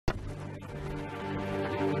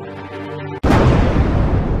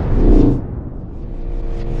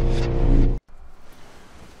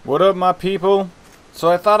What up, my people?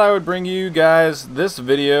 So I thought I would bring you guys this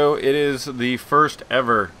video. It is the first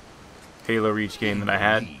ever Halo Reach game that I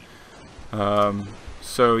had.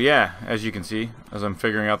 So yeah, as you can see, as I'm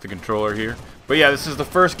figuring out the controller here. But yeah, this is the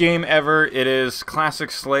first game ever. It is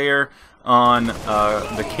Classic Slayer on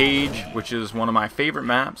the Cage, which is one of my favorite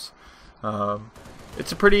maps.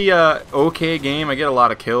 It's a pretty okay game. I get a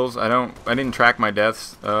lot of kills. I didn't track my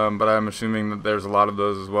deaths, but I'm assuming that there's a lot of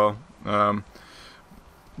those as well.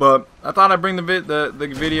 But I thought I'd bring the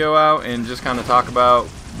video out and just kind of talk about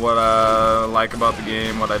what I like about the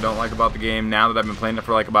game, what I don't like about the game, now that I've been playing it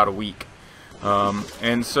for like about a week.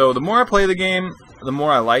 And so the more I play the game, the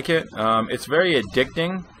more I like it. It's very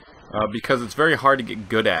addicting because it's very hard to get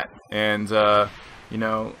good at. And, you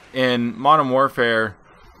know, in Modern Warfare,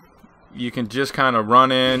 you can just kind of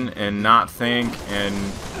run in and not think, and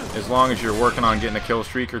as long as you're working on getting a kill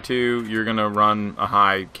streak or two, you're going to run a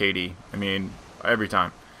high KD. I mean, every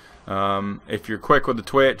time. If you're quick with the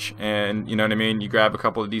twitch and, you know what I mean, you grab a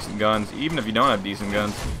couple of decent guns, even if you don't have decent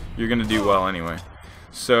guns, you're going to do well anyway.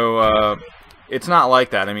 So, it's not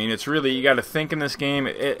like that. I mean, it's really, you got to think in this game.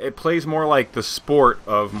 It plays more like the sport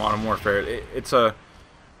of Modern Warfare.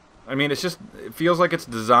 I mean, it's just, it feels like it's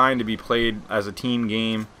designed to be played as a team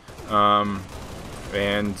game. And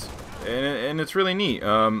it's really neat.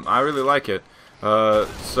 I really like it.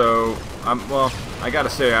 So well, I gotta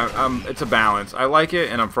say, it's a balance. I like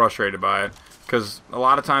it, and I'm frustrated by it because a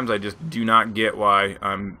lot of times I just do not get why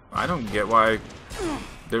I don't get why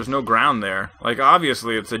there's no ground there. Like,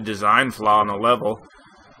 obviously it's a design flaw on the level.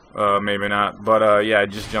 Maybe not, but yeah, I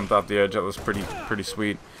just jumped off the edge. That was pretty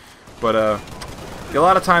sweet. But a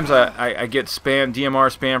lot of times I get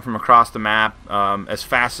DMR spam from across the map as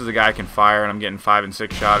fast as a guy can fire, and I'm getting 5 and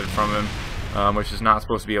 6 shotted from him, which is not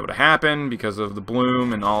supposed to be able to happen because of the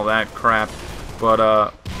bloom and all that crap. But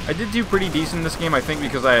I did do pretty decent in this game, I think,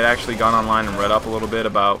 because I had actually gone online and read up a little bit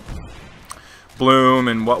about bloom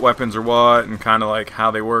and what weapons are what and kind of like how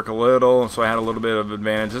they work a little, so I had a little bit of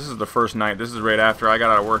advantage. This is the first night. This is right after I got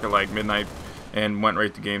out of work at like midnight and went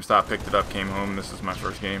right to GameStop, picked it up, came home. This is my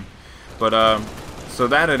first game. But so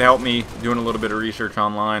that had helped me doing a little bit of research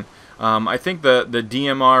online. I think the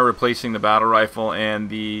DMR replacing the battle rifle and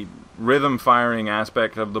the rhythm firing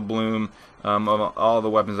aspect of the bloom, of all the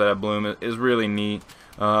weapons that have bloom, is really neat.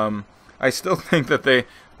 I still think that they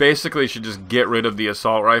basically should just get rid of the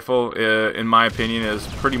assault rifle. In my opinion, is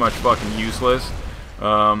pretty much fucking useless.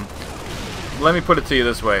 Let me put it to you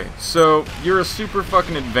this way. So you're a super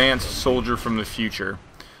fucking advanced soldier from the future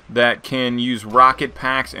that can use rocket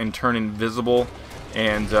packs and turn invisible,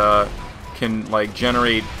 and can like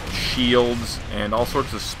generate shields and all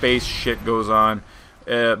sorts of space shit goes on.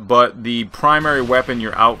 But the primary weapon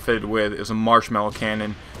you're outfitted with is a marshmallow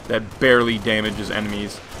cannon that barely damages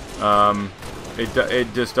enemies.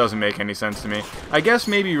 It just doesn't make any sense to me. I guess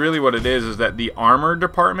maybe really what it is that the armor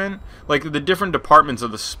department, like the different departments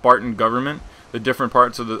of the Spartan government, the different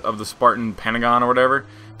parts of the Spartan Pentagon or whatever,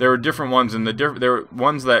 there were different ones, and there were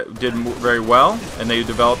ones that did very well, and they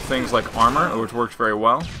developed things like armor, which worked very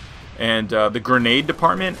well. And the grenade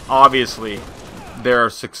department, obviously, there are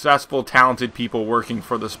successful, talented people working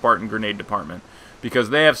for the Spartan grenade department because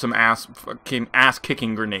they have some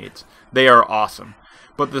ass-kicking grenades. They are awesome.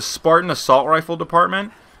 But the Spartan assault rifle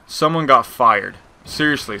department, someone got fired.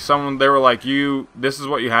 Seriously, they were like, this is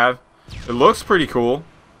what you have? It looks pretty cool.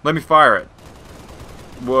 Let me fire it.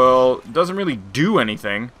 Well, it doesn't really do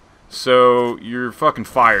anything, so you're fucking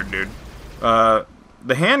fired, dude.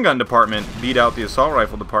 The handgun department beat out the assault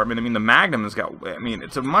rifle department. I mean, the Magnum has got, I mean,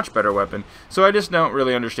 it's a much better weapon. So I just don't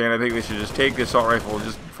really understand. I think they should just take the assault rifle,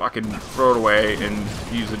 just fucking throw it away and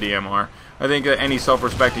use the DMR. I think that any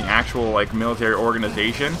self-respecting actual like military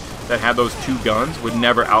organization that had those two guns would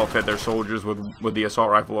never outfit their soldiers with the assault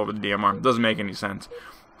rifle over the DMR. It doesn't make any sense.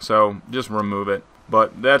 So just remove it.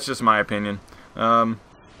 But that's just my opinion.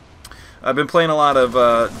 I've been playing a lot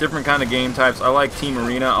of different kind of game types. I like Team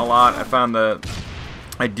Arena a lot. I found that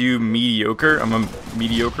I do mediocre. I'm a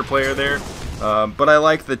mediocre player there. But I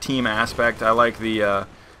like the team aspect. I like the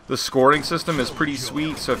scoring system is pretty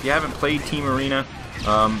sweet. So if you haven't played Team Arena,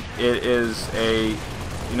 it is a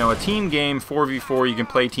team game, 4v4. You can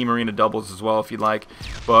play Team Arena doubles as well if you'd like.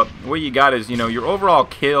 But what you got is, your overall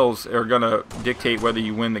kills are gonna dictate whether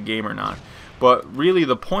you win the game or not. But really,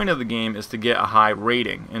 the point of the game is to get a high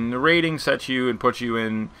rating, and the rating sets you and puts you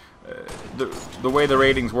in. The way the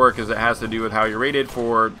ratings work is it has to do with how you're rated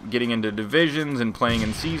for getting into divisions and playing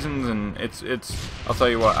in seasons, and it's I'll tell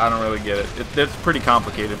you what, I don't really get it. It's pretty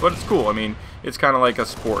complicated, but it's cool. I mean, it's kind of like a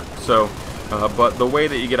sport. So, but the way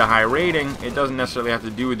that you get a high rating, it doesn't necessarily have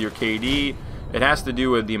to do with your KD. It has to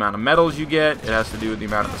do with the amount of medals you get. It has to do with the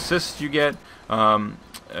amount of assists you get.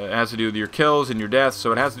 It has to do with your kills and your deaths,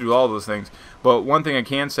 so it has to do with all those things. But one thing I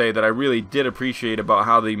can say that I really did appreciate about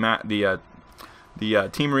how the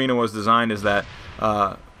Team Arena was designed is that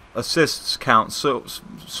assists count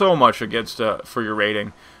so much against for your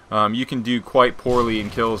rating. You can do quite poorly in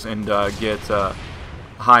kills and get a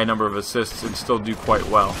high number of assists and still do quite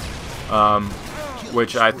well,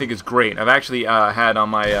 which I think is great. I've actually had on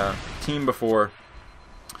my team before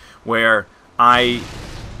where I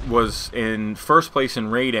was in first place in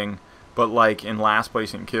rating, but like in last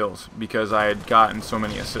place in kills because I had gotten so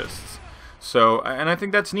many assists. So, and I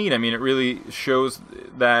think that's neat. I mean, it really shows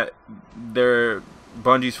that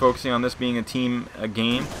Bungie's focusing on this being a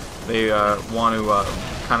game. They want to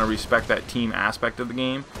kind of respect that team aspect of the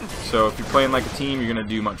game. So if you're playing like a team, you're going to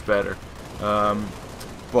do much better.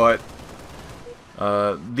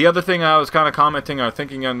 The other thing I was kind of commenting or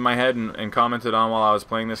thinking in my head and commented on while I was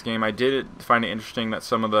playing this game, I did find it interesting that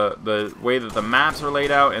some of the way that the maps are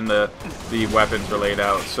laid out and the weapons are laid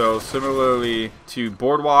out. So similarly to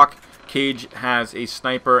Boardwalk, Cage has a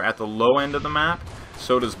sniper at the low end of the map.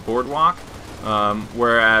 So does Boardwalk.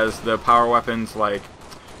 Whereas the power weapons like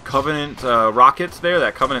Covenant rockets there,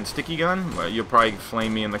 that Covenant sticky gun, you'll probably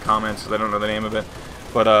flame me in the comments because I don't know the name of it.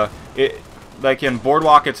 But like in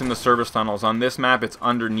Boardwalk, it's in the service tunnels. On this map, it's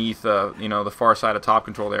underneath, you know, the far side of Top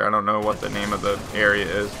Control there. I don't know what the name of the area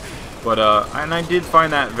is, but and I did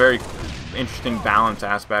find that very interesting balance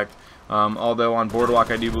aspect. Although on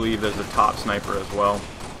Boardwalk, I do believe there's a top sniper as well,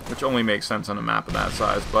 which only makes sense on a map of that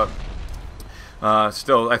size. But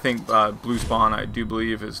still, I think Blue Spawn, I do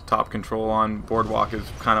believe, is Top Control on Boardwalk is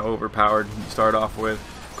kind of overpowered. You start off with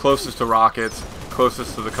closest to rockets,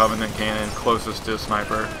 closest to the Covenant cannon, closest to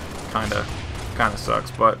sniper. Kind of sucks,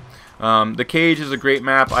 but the Cage is a great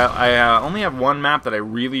map. I only have one map that I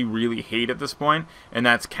really hate at this point, and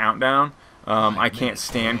that's Countdown. I can't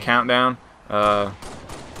stand Countdown.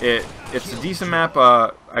 It's a decent map.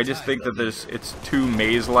 I just think that it's too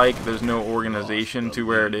maze-like. There's no organization to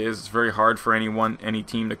where it is. It's very hard for any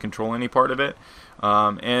team to control any part of it.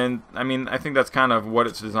 And I mean, I think that's kind of what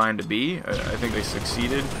it's designed to be. I think they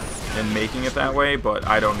succeeded in making it that way, but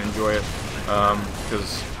I don't enjoy it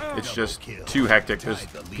because it's just too hectic. There's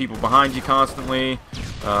people behind you constantly,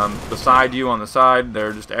 beside you on the side.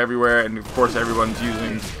 They're just everywhere, and of course everyone's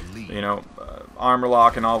using, you know, armor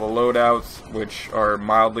lock and all the loadouts, which are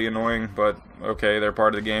mildly annoying, but okay, they're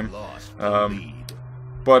part of the game.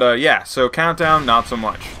 Yeah, so Countdown, not so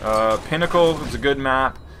much. Pinnacle is a good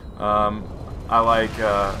map. I like,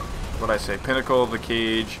 Pinnacle, the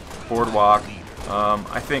Cage, Boardwalk.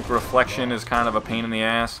 I think Reflection is kind of a pain in the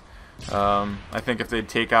ass. I think if they'd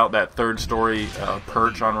take out that third story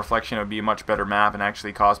perch on Reflection, it would be a much better map and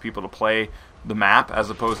actually cause people to play the map as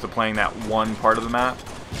opposed to playing that one part of the map.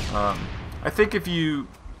 I think if you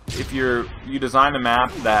design a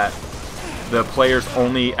map that the players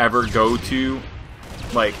only ever go to,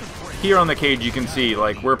 like here on the Cage, you can see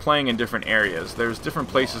like we're playing in different areas. There's different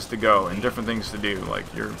places to go and different things to do. Like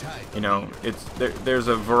there's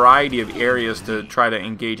a variety of areas to try to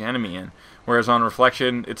engage enemy in. Whereas on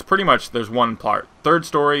Reflection, it's pretty much there's one part. Third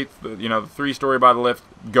story, you know, the 3-story by the lift,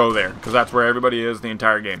 go there because that's where everybody is the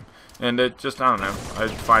entire game. And it just, I don't know, I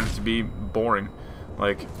find it to be boring.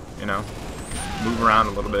 Like, you know, move around a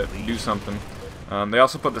little bit, do something. They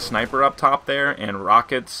also put the sniper up top there, and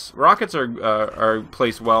rockets. Rockets are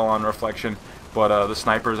placed well on Reflection, but the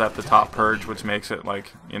sniper's at the top perch, which makes it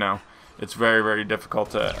like, you know, it's very difficult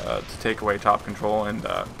to take away Top Control and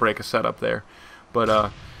break a setup there.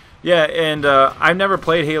 But yeah, and I've never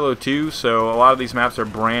played Halo 2, so a lot of these maps are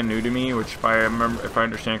brand new to me. Which, if I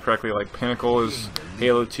understand correctly, like Pinnacle is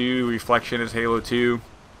Halo 2, Reflection is Halo 2.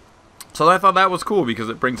 So I thought that was cool because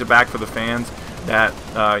it brings it back for the fans that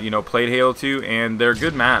you know, played Halo 2, and they're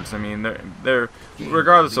good maps. I mean, they're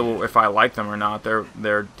regardless of if I like them or not,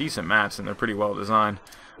 they're decent maps and they're pretty well designed.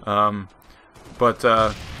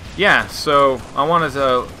 Yeah, so I wanted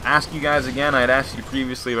to ask you guys again. I had asked you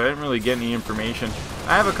previously, but I didn't really get any information.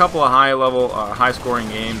 I have a couple of high-scoring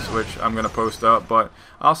games which I'm going to post up, but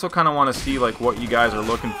I also kind of want to see like what you guys are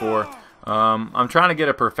looking for. I'm trying to get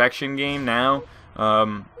a perfection game now.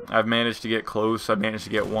 I've managed to get close. I've managed to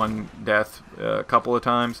get one death a couple of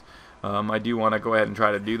times. I do want to go ahead and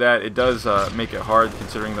try to do that. It does make it hard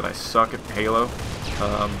considering that I suck at Halo.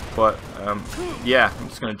 Yeah, I'm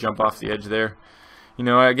just going to jump off the edge there. You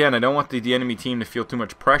know, again, I don't want the enemy team to feel too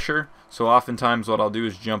much pressure, so oftentimes what I'll do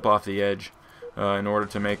is jump off the edge in order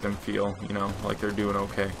to make them feel, you know, like they're doing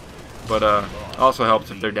okay. But also helps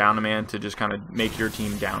if they're down a man to just kind of make your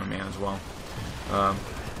team down a man as well.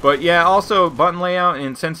 But yeah, also button layout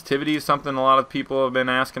and sensitivity is something a lot of people have been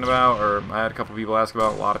asking about, or I had a couple people ask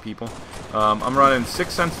about, a lot of people. I'm running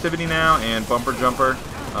 6 sensitivity now and bumper jumper.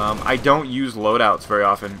 I don't use loadouts very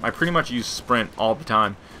often. I pretty much use sprint all the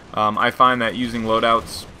time. I find that using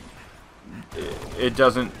loadouts,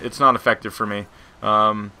 it's not effective for me.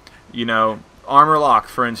 You know, armor lock,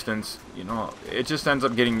 for instance, you know, it just ends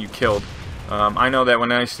up getting you killed. I know that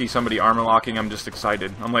when I see somebody armor locking, I'm just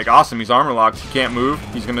excited. I'm like, awesome, he's armor locked. He can't move.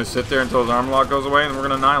 He's going to sit there until his armor lock goes away, and we're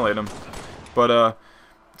going to annihilate him. But,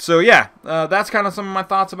 so yeah, that's kind of some of my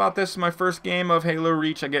thoughts about this. My first game of Halo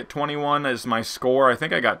Reach, I get 21 as my score. I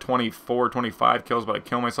think I got 24, 25 kills, but I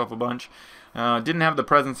kill myself a bunch. Didn't have the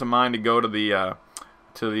presence of mind to go to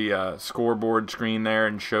the scoreboard screen there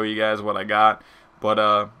and show you guys what I got.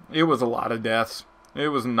 But it was a lot of deaths. It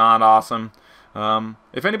was not awesome.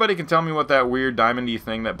 If anybody can tell me what that weird diamondy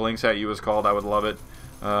thing that blinks at you is called, I would love it.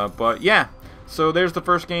 But yeah, so there's the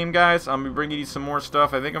first game, guys. I'm going to bring you some more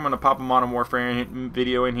stuff. I think I'm going to pop a Modern Warfare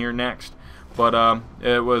video in here next. But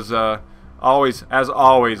it was always, as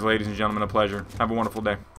always, ladies and gentlemen, a pleasure. Have a wonderful day.